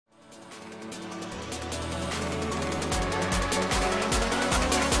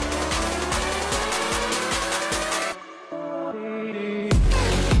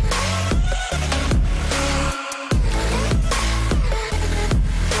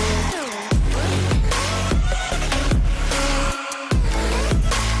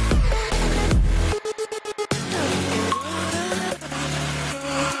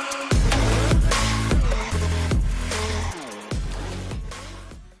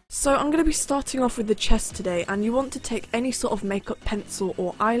So I'm going to be starting off with the chest today, and you want to take any sort of makeup pencil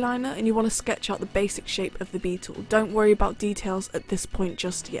or eyeliner and you want to sketch out the basic shape of the beetle. Don't worry about details at this point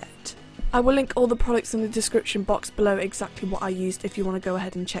just yet. I will link all the products in the description box below exactly what I used if you want to go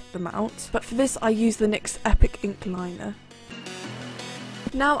ahead and check them out. But for this I used the NYX Epic Ink Liner.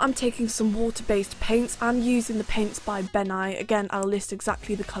 Now I'm taking some water-based paints. I'm using the paints by Bennye. Again, I'll list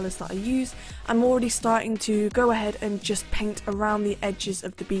exactly the colours that I use. I'm already starting to go ahead and just paint around the edges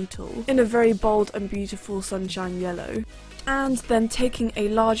of the beetle in a very bold and beautiful sunshine yellow. And then taking a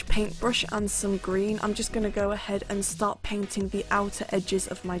large paintbrush and some green, I'm just going to go ahead and start painting the outer edges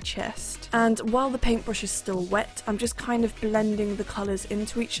of my chest. And while the paintbrush is still wet, I'm just kind of blending the colours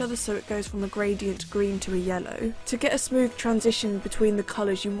into each other so it goes from a gradient green to a yellow. To get a smooth transition between the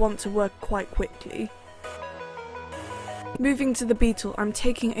colours, you want to work quite quickly. Moving to the beetle, I'm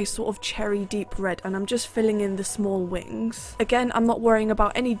taking a sort of cherry deep red and I'm just filling in the small wings. Again, I'm not worrying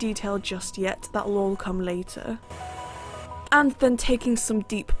about any detail just yet, that'll all come later. And then taking some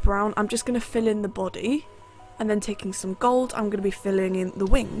deep brown, I'm just going to fill in the body. And then taking some gold, I'm going to be filling in the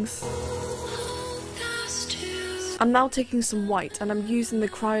wings. I'm now taking some white and I'm using the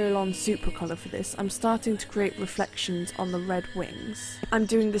Kryolan Supracolor for this. I'm starting to create reflections on the red wings. I'm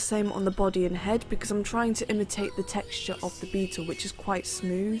doing the same on the body and head because I'm trying to imitate the texture of the beetle, which is quite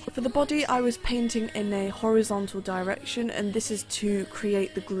smooth. For the body I was painting in a horizontal direction, and this is to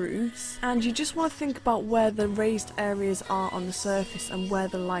create the grooves. And you just want to think about where the raised areas are on the surface and where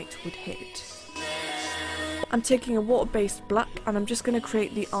the light would hit. I'm taking a water-based black and I'm just going to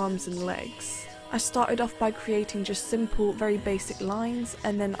create the arms and legs. I started off by creating just simple, very basic lines,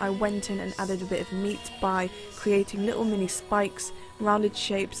 and then I went in and added a bit of meat by creating little mini spikes, rounded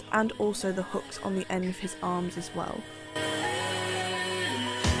shapes, and also the hooks on the end of his arms as well.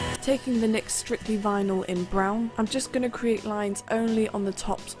 Taking the NYX Strictly Vinyl in brown, I'm just going to create lines only on the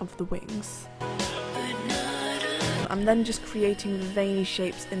tops of the wings. I'm then just creating the veiny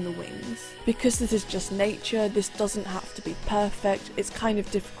shapes in the wings. Because this is just nature, this doesn't have to be perfect, it's kind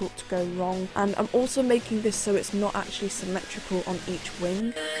of difficult to go wrong, and I'm also making this so it's not actually symmetrical on each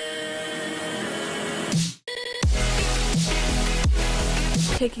wing.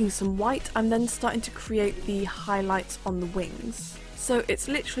 Taking some white, I'm then starting to create the highlights on the wings. So it's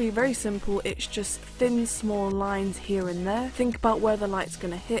literally very simple, it's just thin small lines here and there. Think about where the light's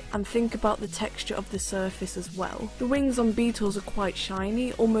going to hit and think about the texture of the surface as well. The wings on beetles are quite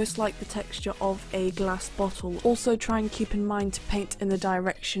shiny, almost like the texture of a glass bottle. Also try and keep in mind to paint in the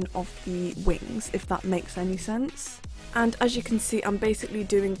direction of the wings, if that makes any sense. And as you can see, I'm basically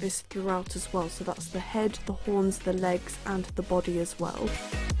doing this throughout as well, so that's the head, the horns, the legs and the body as well.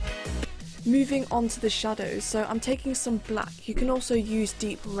 Moving on to the shadows, so I'm taking some black. You can also use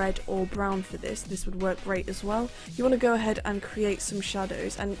deep red or brown for this, this would work great as well. You want to go ahead and create some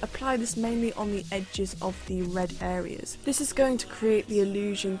shadows and apply this mainly on the edges of the red areas. This is going to create the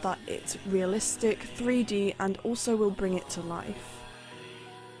illusion that it's realistic, 3D, and also will bring it to life.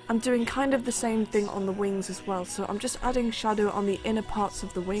 I'm doing kind of the same thing on the wings as well, so I'm just adding shadow on the inner parts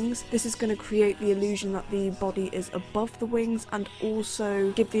of the wings. This is going to create the illusion that the body is above the wings and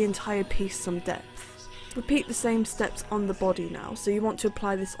also give the entire piece some depth. Repeat the same steps on the body now, so you want to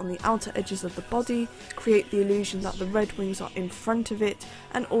apply this on the outer edges of the body, create the illusion that the red wings are in front of it,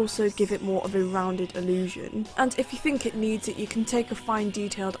 and also give it more of a rounded illusion. And if you think it needs it, you can take a fine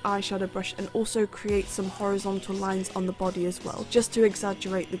detailed eyeshadow brush and also create some horizontal lines on the body as well, just to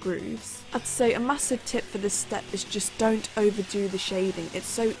exaggerate the grooves. I'd say a massive tip for this step is just don't overdo the shading. It's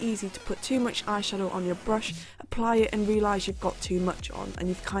so easy to put too much eyeshadow on your brush, apply it and realise you've got too much on and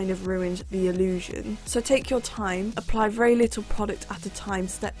you've kind of ruined the illusion. So take your time, apply very little product at a time,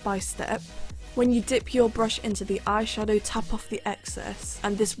 step by step. When you dip your brush into the eyeshadow, tap off the excess,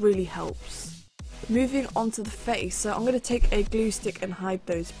 and this really helps. Moving on to the face, so I'm going to take a glue stick and hide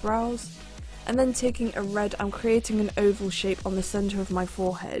those brows. And then taking a red, I'm creating an oval shape on the centre of my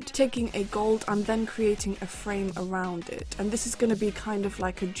forehead. Taking a gold, I'm then creating a frame around it, and this is going to be kind of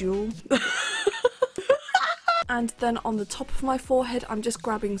like a jewel. And then on the top of my forehead, I'm just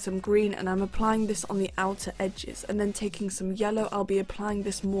grabbing some green and I'm applying this on the outer edges, and then taking some yellow, I'll be applying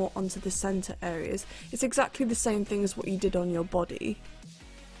this more onto the centre areas. It's exactly the same thing as what you did on your body.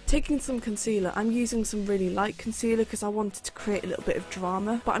 Taking some concealer, I'm using some really light concealer because I wanted to create a little bit of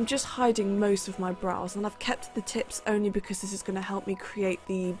drama, but I'm just hiding most of my brows, and I've kept the tips only because this is going to help me create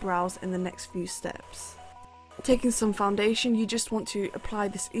the brows in the next few steps. Taking some foundation, you just want to apply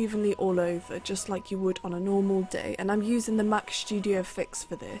this evenly all over, just like you would on a normal day, and I'm using the MAC Studio Fix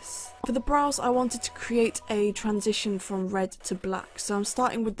for this. For the brows, I wanted to create a transition from red to black, so I'm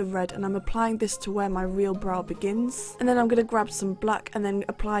starting with the red and I'm applying this to where my real brow begins, and then I'm going to grab some black and then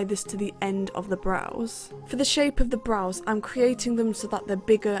apply this to the end of the brows. For the shape of the brows, I'm creating them so that they're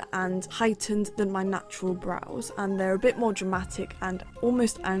bigger and heightened than my natural brows, and they're a bit more dramatic and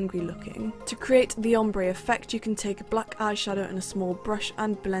almost angry looking. To create the ombre effect, you can take a black eyeshadow and a small brush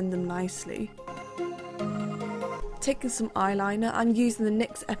and blend them nicely. Taking some eyeliner, I'm using the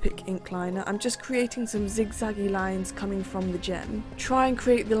NYX Epic ink liner. I'm just creating some zigzaggy lines coming from the gem. Try and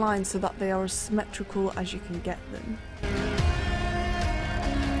create the lines so that they are as symmetrical as you can get them.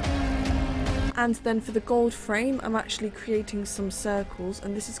 And then for the gold frame, I'm actually creating some circles,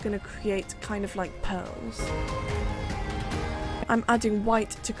 and this is going to create kind of like pearls. I'm adding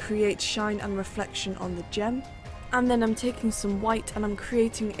white to create shine and reflection on the gem. And then I'm taking some white and I'm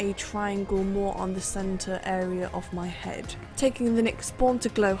creating a triangle more on the center area of my head. Taking the NYX Born to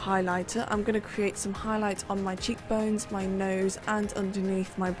Glow highlighter, I'm going to create some highlights on my cheekbones, my nose and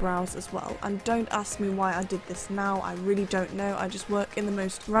underneath my brows as well. And don't ask me why I did this now, I really don't know. I just work in the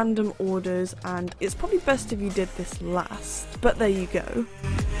most random orders and it's probably best if you did this last. But there you go.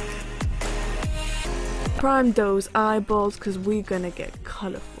 Prime those eyeballs because we're gonna get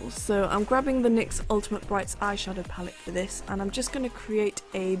colourful. So I'm grabbing the NYX Ultimate Brights eyeshadow palette for this, and I'm just going to create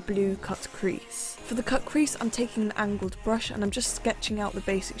a blue cut crease. For the cut crease, I'm taking an angled brush and I'm just sketching out the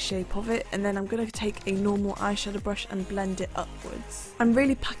basic shape of it, and then I'm going to take a normal eyeshadow brush and blend it upwards. I'm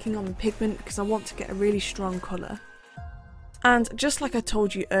really packing on the pigment because I want to get a really strong colour. And just like I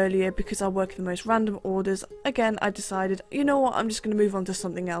told you earlier, because I work in the most random orders, again I decided, you know what, I'm just going to move on to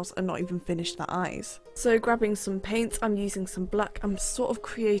something else and not even finish the eyes. So grabbing some paints, I'm using some black, I'm sort of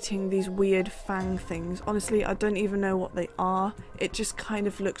creating these weird fang things. Honestly, I don't even know what they are, it just kind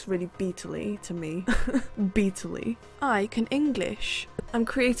of looks really Beetle-y to me. Beetle-y. I can English. I'm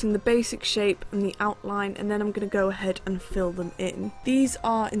creating the basic shape and the outline, and then I'm going to go ahead and fill them in. These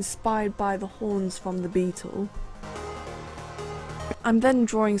are inspired by the horns from the Beetle. I'm then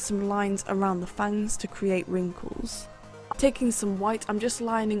drawing some lines around the fangs to create wrinkles. Taking some white, I'm just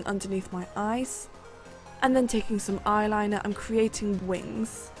lining underneath my eyes. And then taking some eyeliner, I'm creating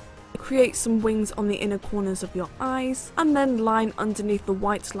wings. Create some wings on the inner corners of your eyes, and then line underneath the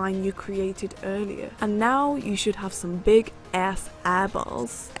white line you created earlier. And now you should have some big ass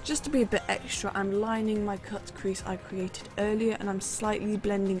eyeballs. Just to be a bit extra, I'm lining my cut crease I created earlier, and I'm slightly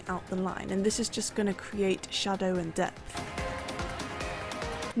blending out the line, and this is just going to create shadow and depth.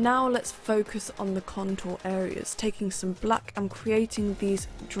 Now let's focus on the contour areas. Taking some black, I'm creating these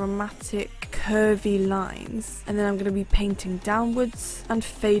dramatic curvy lines, and then I'm going to be painting downwards and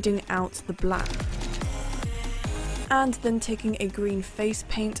fading out the black. And then taking a green face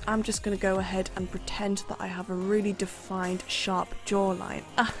paint, I'm just going to go ahead and pretend that I have a really defined sharp jawline.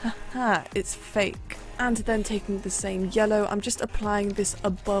 Ahaha, it's fake. And then taking the same yellow, I'm just applying this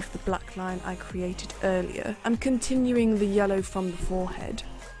above the black line I created earlier. I'm continuing the yellow from the forehead.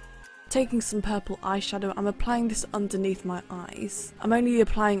 Taking some purple eyeshadow, I'm applying this underneath my eyes. I'm only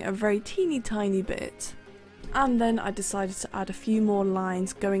applying a very teeny tiny bit. And then I decided to add a few more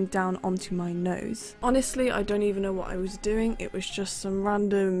lines going down onto my nose. Honestly, I don't even know what I was doing. It was just some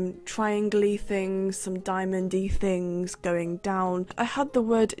random triangle-y things, some diamond-y things going down. I had the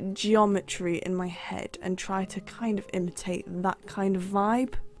word geometry in my head and tried to kind of imitate that kind of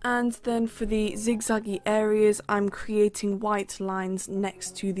vibe. And then for the zigzaggy areas, I'm creating white lines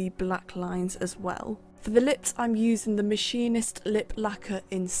next to the black lines as well. For the lips, I'm using the Machinist lip lacquer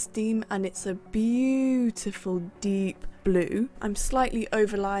in Steam, and it's a beautiful deep blue. I'm slightly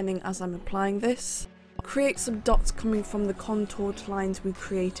overlining as I'm applying this. Create some dots coming from the contoured lines we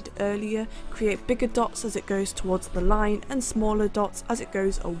created earlier. Create bigger dots as it goes towards the line and smaller dots as it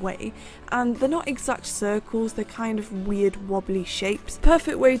goes away. And they're not exact circles, they're kind of weird wobbly shapes.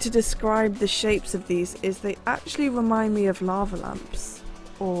 Perfect way to describe the shapes of these is they actually remind me of lava lamps.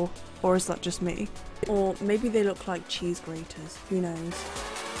 Or is that just me? Or maybe they look like cheese graters, who knows.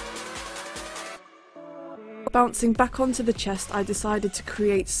 Bouncing back onto the chest, I decided to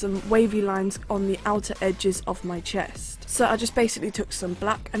create some wavy lines on the outer edges of my chest. So I just basically took some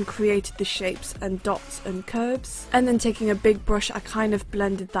black and created the shapes and dots and curves. And then taking a big brush, I kind of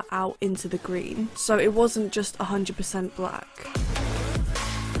blended that out into the green. So it wasn't just 100% black.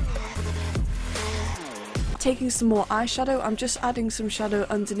 taking some more eyeshadow, I'm just adding some shadow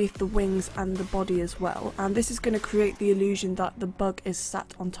underneath the wings and the body as well, and this is going to create the illusion that the bug is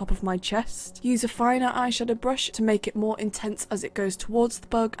sat on top of my chest. Use a finer eyeshadow brush to make it more intense as it goes towards the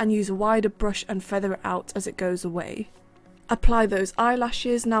bug, and use a wider brush and feather it out as it goes away. Apply those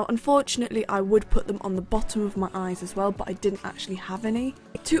eyelashes. Now unfortunately I would put them on the bottom of my eyes as well, but I didn't actually have any.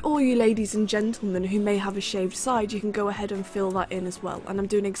 To all you ladies and gentlemen who may have a shaved side, you can go ahead and fill that in as well, and I'm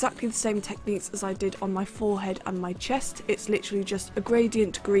doing exactly the same techniques as I did on my forehead and my chest. It's literally just a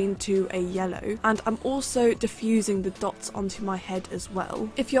gradient green to a yellow, and I'm also diffusing the dots onto my head as well.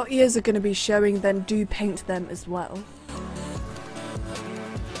 If your ears are going to be showing, then do paint them as well.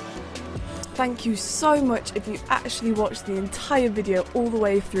 Thank you so much if you actually watched the entire video all the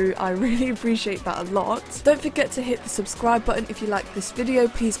way through. I really appreciate that a lot. Don't forget to hit the subscribe button if you like this video.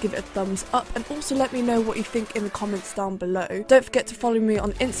 Please give it a thumbs up, and also let me know what you think in the comments down below. Don't forget to follow me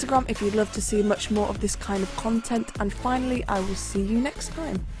on Instagram if you'd love to see much more of this kind of content, and finally I will see you next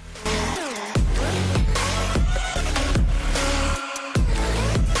time.